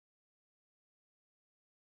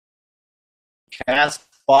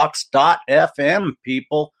Castbox.fm,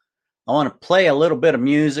 people. I want to play a little bit of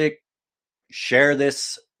music, share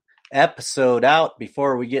this episode out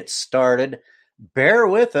before we get started. Bear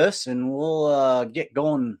with us, and we'll get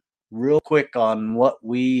going real quick on what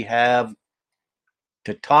we have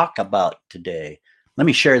to talk about today. Let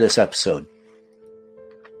me share this episode.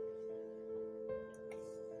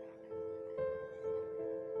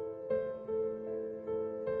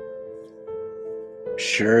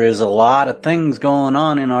 Sure is a lot of things going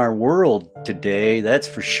on in our world today, that's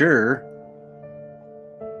for sure.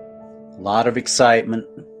 A lot of excitement,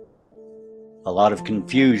 a lot of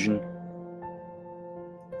confusion,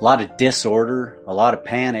 a lot of disorder, a lot of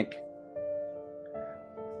panic.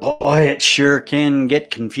 Boy, it sure can get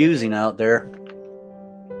confusing out there.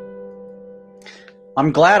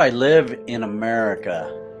 I'm glad I live in America.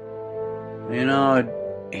 You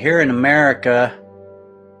know, here in America,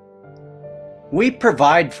 we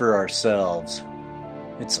provide for ourselves.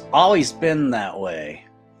 It's always been that way.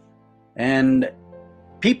 And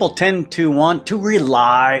people tend to want to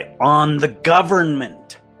rely on the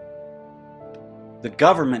government. The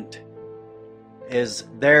government is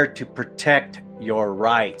there to protect your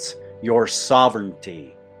rights, your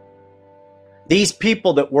sovereignty. These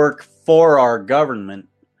people that work for our government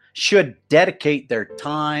should dedicate their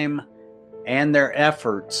time and their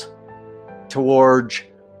efforts towards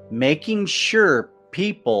making sure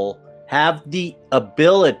people have the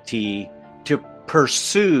ability to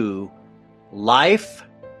pursue life,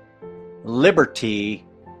 liberty,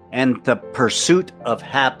 and the pursuit of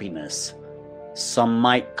happiness. Some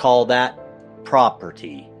might call that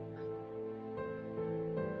property.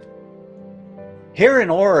 Here in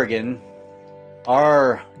Oregon,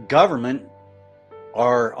 our government,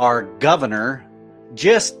 or our governor,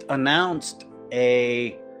 just announced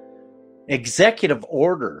a executive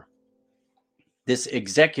order. This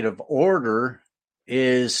executive order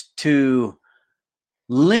is to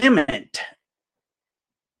limit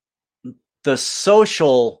the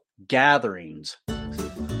social gatherings,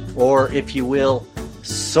 or if you will,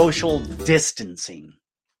 social distancing.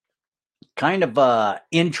 Kind of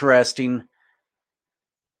interesting.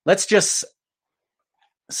 Let's just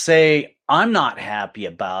say I'm not happy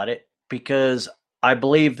about it, because I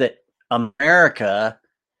believe that America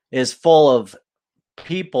is full of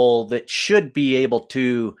people that should be able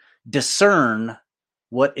to discern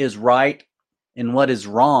what is right and what is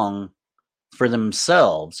wrong for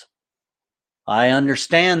themselves. I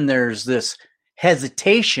understand there's this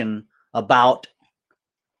hesitation about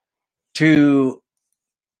to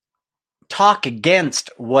talk against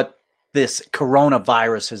what this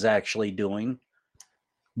coronavirus is actually doing.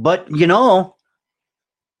 But, you know,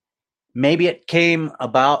 maybe it came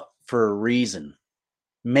about for a reason.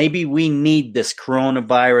 Maybe we need this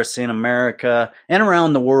coronavirus in America and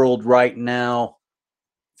around the world right now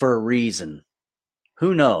for a reason.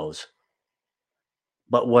 Who knows?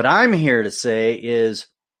 But what I'm here to say is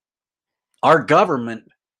our government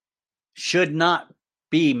should not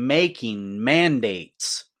be making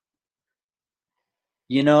mandates.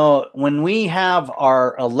 You know, when we have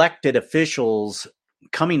our elected officials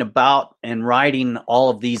coming about and writing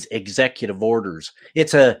all of these executive orders,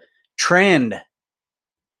 it's a trend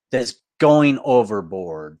that's going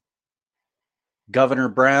overboard. Governor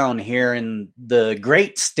Brown here in the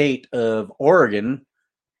great state of Oregon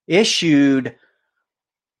issued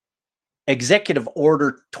Executive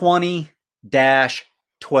Order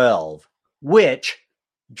 20-12, which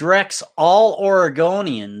directs all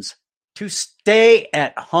Oregonians to stay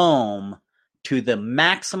at home to the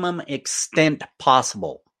maximum extent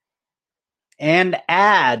possible, and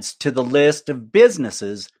adds to the list of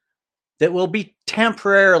businesses that will be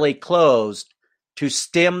temporarily closed to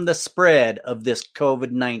stem the spread of this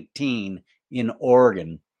COVID-19 in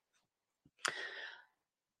Oregon.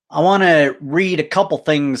 I want to read a couple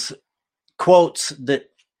things, quotes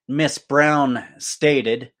that Miss Brown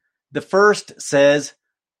stated. The first says,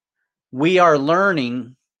 "We are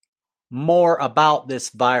learning more about this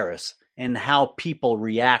virus and how people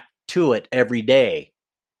react to it every day,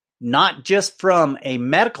 not just from a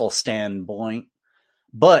medical standpoint,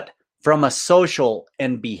 but from a social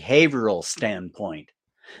and behavioral standpoint."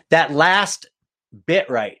 That last bit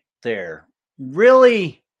right there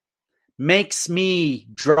really makes me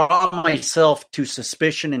draw myself to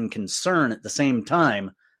suspicion and concern at the same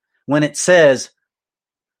time when it says,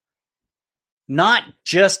 not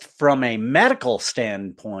just from a medical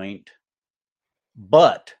standpoint,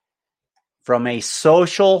 but from a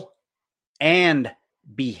social and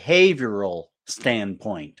behavioral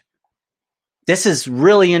standpoint. This is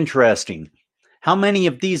really interesting. How many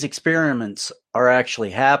of these experiments are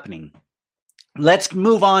actually happening? let's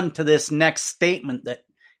move on to this next statement that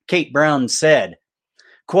Kate Brown said.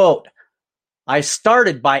 Quote, I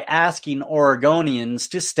started by asking Oregonians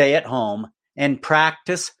to stay at home and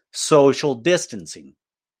practice social distancing.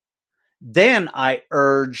 Then I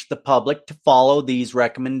urged the public to follow these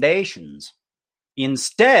recommendations.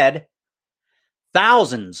 Instead,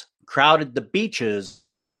 thousands crowded the beaches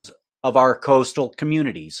of our coastal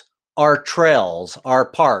communities, our trails, our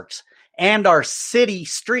parks, and our city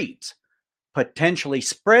streets, potentially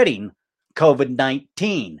spreading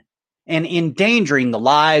COVID-19 and endangering the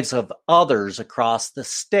lives of others across the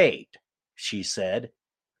state, she said.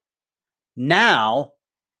 Now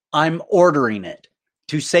I'm ordering it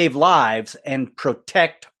to save lives and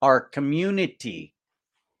protect our community.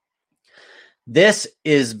 This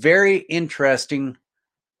is very interesting,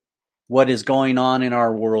 what is going on in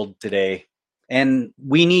our world today. And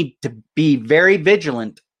we need to be very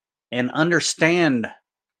vigilant and understand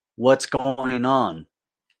what's going on.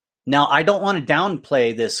 Now, I don't want to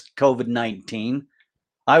downplay this COVID-19.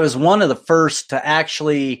 I was one of the first to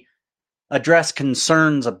actually address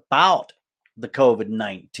concerns about the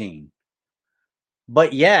COVID-19.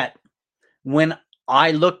 But yet, when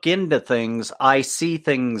I look into things, I see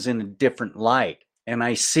things in a different light, and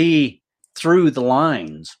I see through the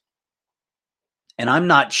lines. And I'm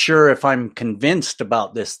not sure if I'm convinced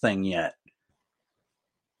about this thing yet.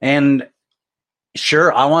 And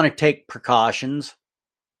sure, I want to take precautions.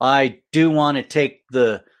 I do want to take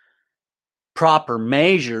the proper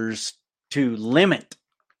measures to limit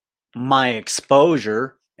my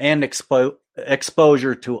exposure and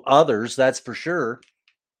exposure to others, that's for sure.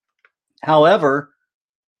 However,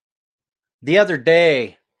 the other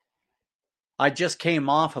day, I just came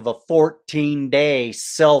off of a 14-day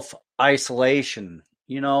self-isolation.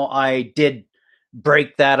 You know, I did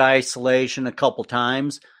break that isolation a couple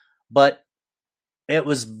times, but it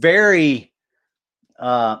was very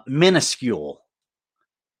minuscule.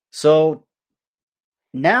 So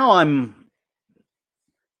now I'm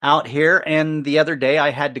out here, and the other day I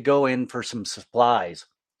had to go in for some supplies.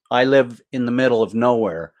 I live in the middle of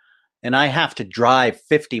nowhere, and I have to drive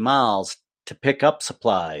 50 miles to pick up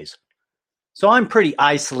supplies. So I'm pretty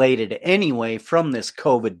isolated anyway from this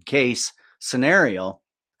COVID case scenario.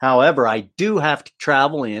 However, I do have to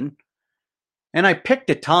travel in, and I picked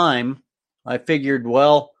a time. I figured,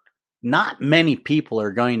 well, not many people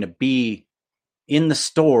are going to be in the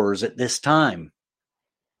stores at this time,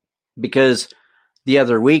 because the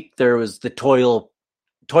other week there was the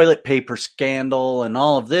toilet paper scandal and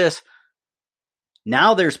all of this.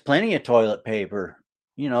 Now there's plenty of toilet paper.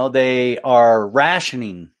 You know, they are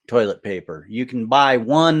rationing toilet paper. You can buy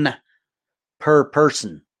one per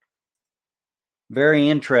person. Very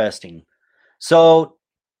interesting. So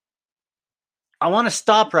I want to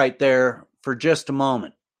stop right there for just a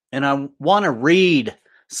moment. And I want to read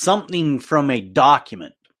something from a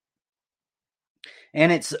document.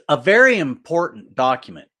 And it's a very important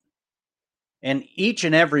document. And each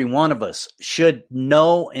and every one of us should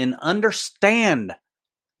know and understand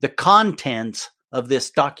the contents of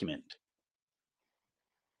this document.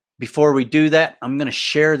 Before we do that, I'm going to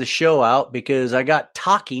share the show out because I got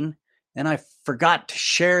talking and I forgot to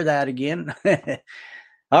share that again.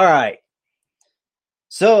 All right.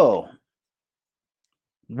 So,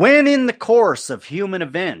 when in the course of human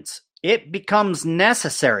events, it becomes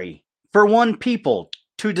necessary for one people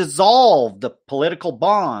to dissolve the political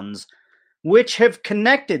bonds which have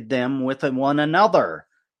connected them with one another,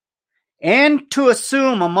 and to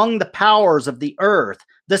assume among the powers of the earth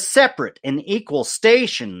the separate and equal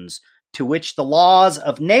stations to which the laws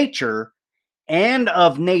of nature and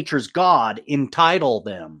of nature's God entitle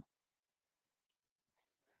them.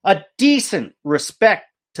 A decent respect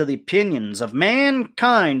to the opinions of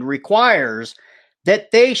mankind requires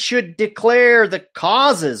that they should declare the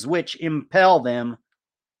causes which impel them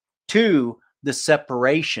to the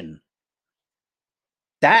separation.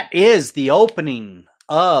 That is the opening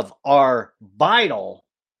of our vital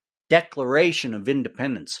Declaration of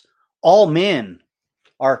Independence. All men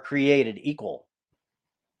are created equal.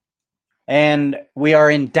 And we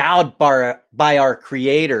are endowed by our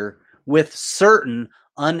Creator with certain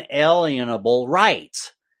unalienable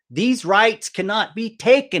rights. These rights cannot be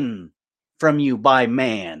taken from you by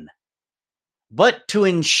man. But to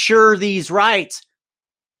ensure these rights,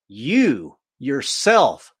 you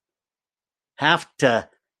yourself have to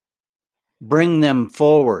bring them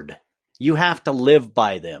forward. You have to live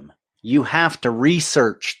by them. You have to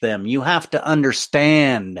research them. You have to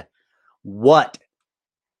understand what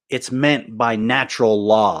it's meant by natural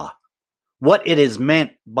law, what it is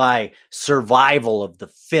meant by survival of the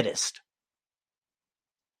fittest.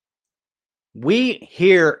 We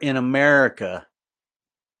here in America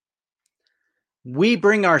we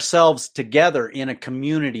bring ourselves together in a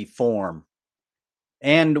community form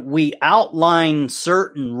and we outline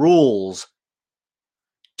certain rules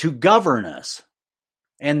to govern us.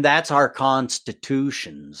 And that's our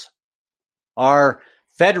constitutions. Our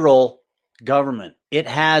federal government, it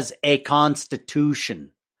has a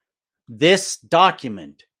constitution. This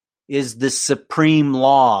document is the supreme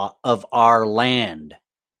law of our land.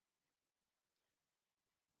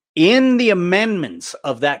 In the amendments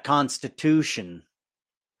of that Constitution,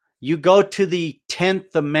 you go to the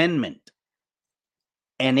 10th Amendment,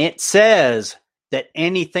 and it says that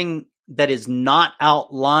anything that is not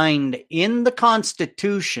outlined in the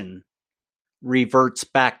Constitution reverts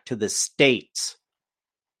back to the states.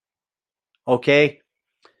 Okay?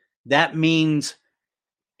 That means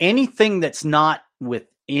anything that's not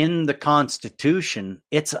within the Constitution,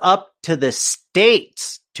 it's up to the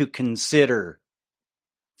states to consider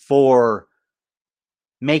for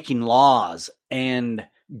making laws and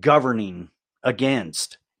governing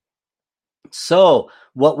against. So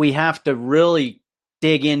what we have to really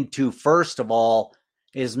dig into first of all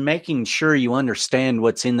is making sure you understand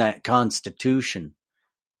what's in that Constitution,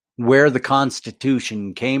 where the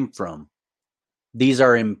Constitution came from. These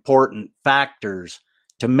are important factors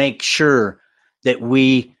to make sure that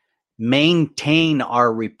we maintain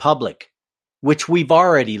our republic, which we've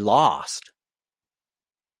already lost.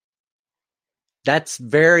 That's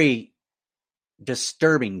very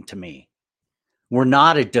disturbing to me. We're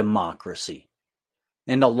not a democracy.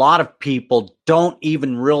 And a lot of people don't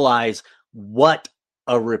even realize what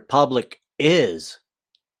a republic is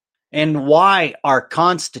and why our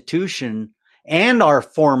Constitution and our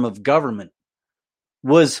form of government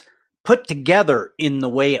was put together in the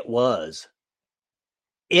way it was.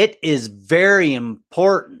 It is very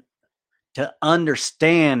important to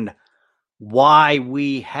understand why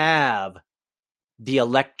we have the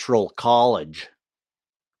Electoral College.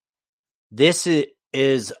 This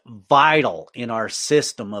is vital in our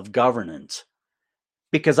system of governance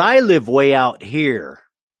because I live way out here.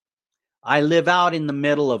 I live out in the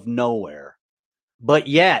middle of nowhere, but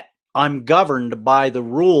yet I'm governed by the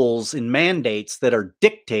rules and mandates that are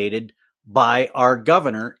dictated by our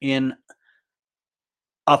governor in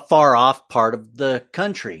a far off part of the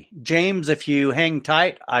country. James, if you hang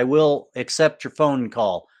tight, I will accept your phone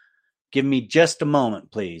call. Give me just a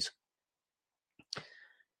moment, please.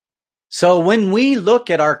 So when we look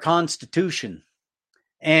at our Constitution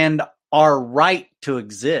and our right to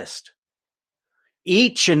exist,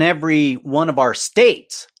 each and every one of our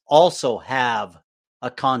states also have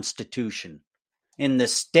a constitution, and the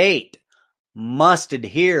state must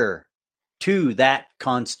adhere to that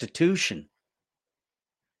constitution.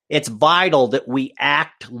 It's vital that we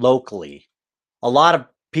act locally. A lot of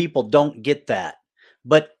people don't get that,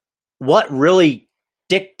 but what really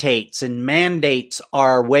dictates and mandates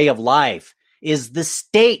our way of life is the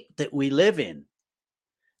state that we live in.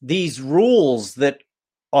 These rules that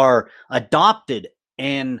are adopted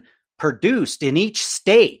and produced in each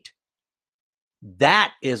state,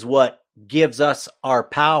 that is what gives us our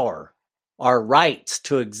power, our rights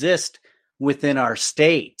to exist within our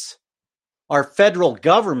states. Our federal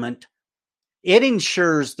government, it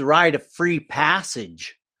ensures the right of free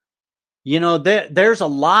passage. You know, there's a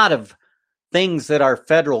lot of things that our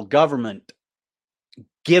federal government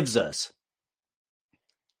gives us.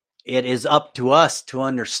 It is up to us to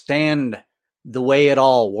understand the way it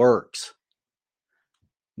all works.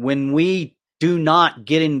 When we do not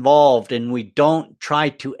get involved and we don't try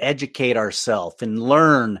to educate ourselves and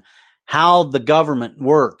learn how the government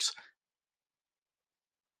works,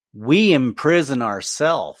 we imprison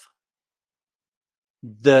ourselves.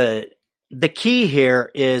 The key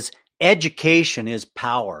here is education is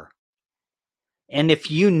power. And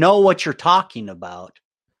if you know what you're talking about,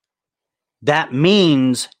 that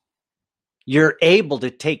means you're able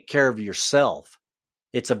to take care of yourself.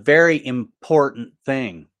 It's a very important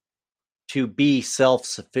thing to be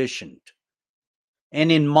self-sufficient.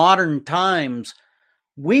 And in modern times,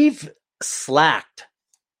 we've slacked.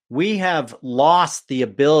 We have lost the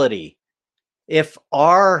ability. If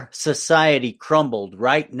our society crumbled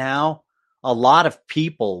right now, a lot of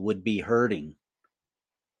people would be hurting.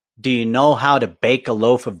 Do you know how to bake a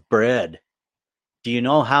loaf of bread? Do you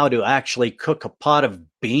know how to actually cook a pot of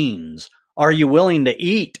beans? Are you willing to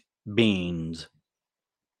eat beans?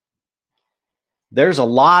 There's a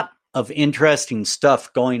lot of interesting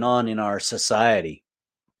stuff going on in our society.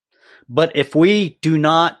 But if we do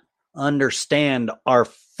not understand, our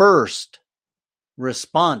first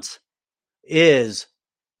response is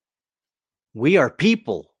we are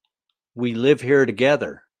people. We live here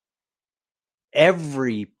together.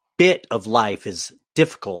 Every bit of life is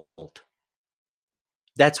difficult.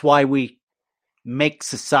 That's why we make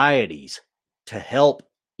societies, to help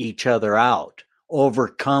each other out,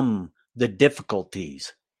 overcome the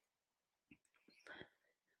difficulties.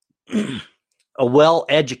 A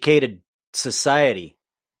well-educated society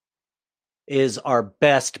is our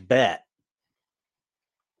best bet.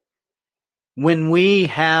 When we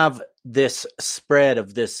have this spread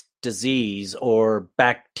of this disease or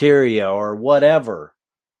bacteria or whatever,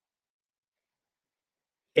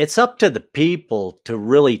 it's up to the people to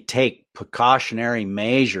really take precautionary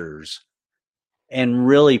measures and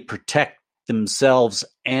really protect themselves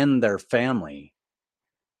and their family.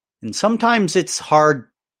 And sometimes it's hard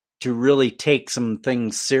to really take some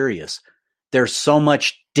things serious. There's so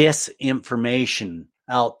much disinformation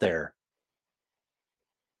out there.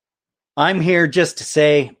 I'm here just to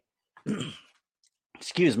say,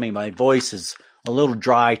 excuse me, my voice is a little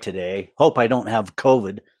dry today. Hope I don't have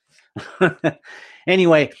COVID.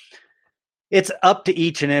 Anyway, it's up to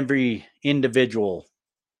each and every individual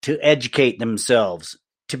to educate themselves,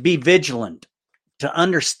 to be vigilant, to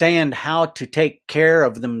understand how to take care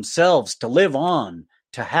of themselves, to live on,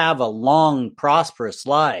 to have a long, prosperous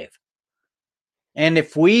life. And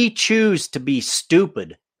if we choose to be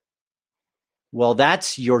stupid, well,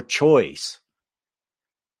 that's your choice.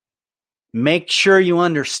 Make sure you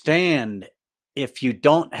understand, if you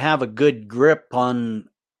don't have a good grip on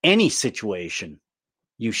any situation,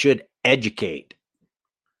 you should educate.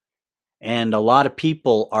 And a lot of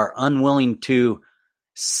people are unwilling to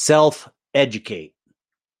self-educate.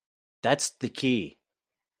 That's the key.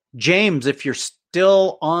 James, if you're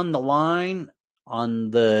still on the line,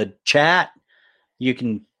 on the chat, you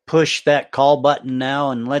can push that call button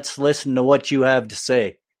now and let's listen to what you have to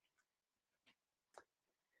say.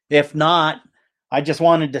 If not, I just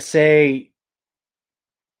wanted to say,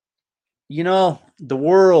 the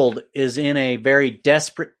world is in a very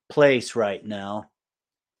desperate place right now,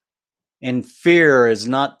 and fear is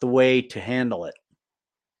not the way to handle it.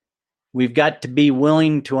 We've got to be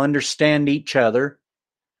willing to understand each other,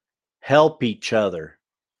 help each other.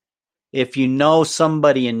 If you know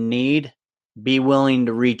somebody in need, be willing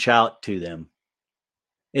to reach out to them.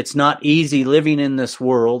 It's not easy living in this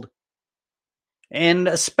world, and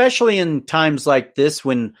especially in times like this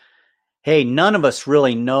when, hey, none of us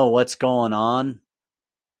really know what's going on.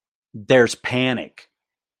 There's panic.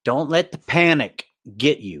 Don't let the panic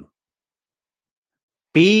get you.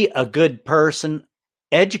 Be a good person,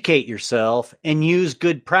 educate yourself, and use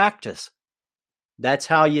good practice. That's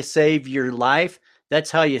how you save your life.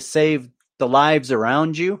 That's how you save the lives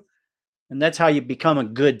around you. And that's how you become a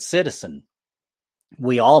good citizen.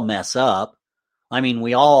 We all mess up.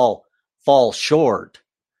 We all fall short.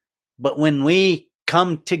 But when we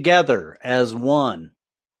come together as one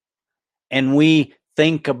and we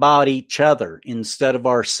think about each other instead of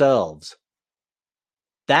ourselves,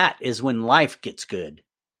 that is when life gets good.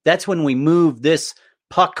 That's when we move this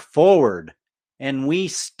puck forward and we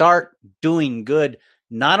start doing good,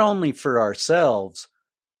 not only for ourselves,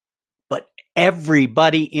 but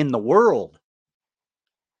everybody in the world.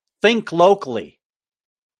 Think locally,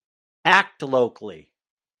 act locally,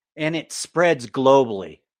 and it spreads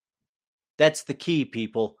globally. That's the key,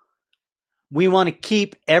 people. We want to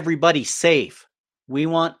keep everybody safe. We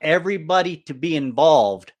want everybody to be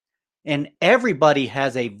involved, and everybody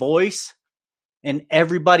has a voice, and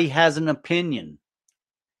everybody has an opinion.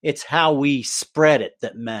 It's how we spread it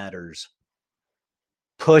that matters.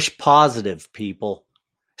 Push positive, people.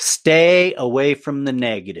 Stay away from the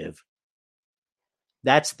negative.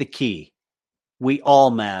 That's the key. We all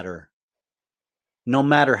matter. No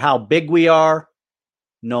matter how big we are,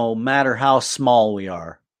 no matter how small we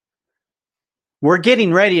are. We're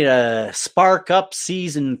getting ready to spark up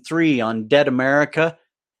season 3 on Dead America,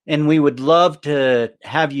 and we would love to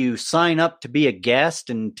have you sign up to be a guest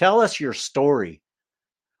and tell us your story.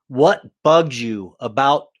 What bugs you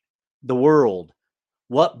about the world?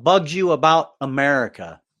 What bugs you about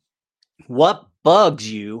America? What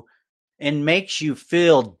bugs you and makes you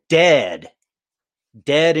feel dead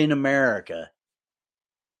in America?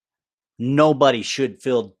 Nobody should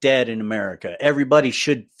feel dead in America. Everybody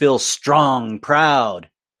should feel strong, proud.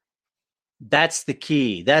 That's the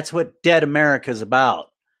key. That's what Dead America is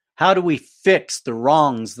about. How do we fix the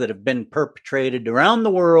wrongs that have been perpetrated around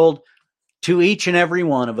the world to each and every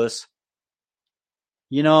one of us?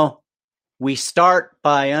 We start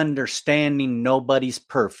by understanding nobody's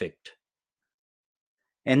perfect.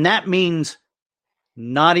 And that means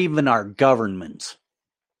not even our governments.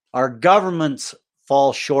 Our governments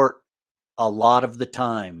fall short a lot of the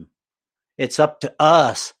time. It's up to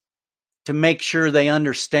us to make sure they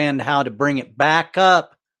understand how to bring it back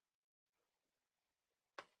up.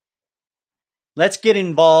 Let's get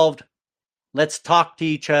involved. Let's talk to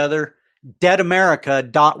each other.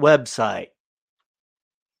 deadamerica.website.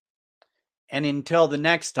 And until the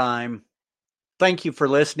next time, thank you for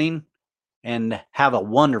listening and have a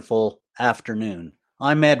wonderful afternoon.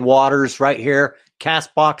 I'm Ed Waters right here,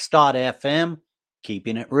 castbox.fm,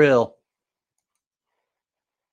 keeping it real.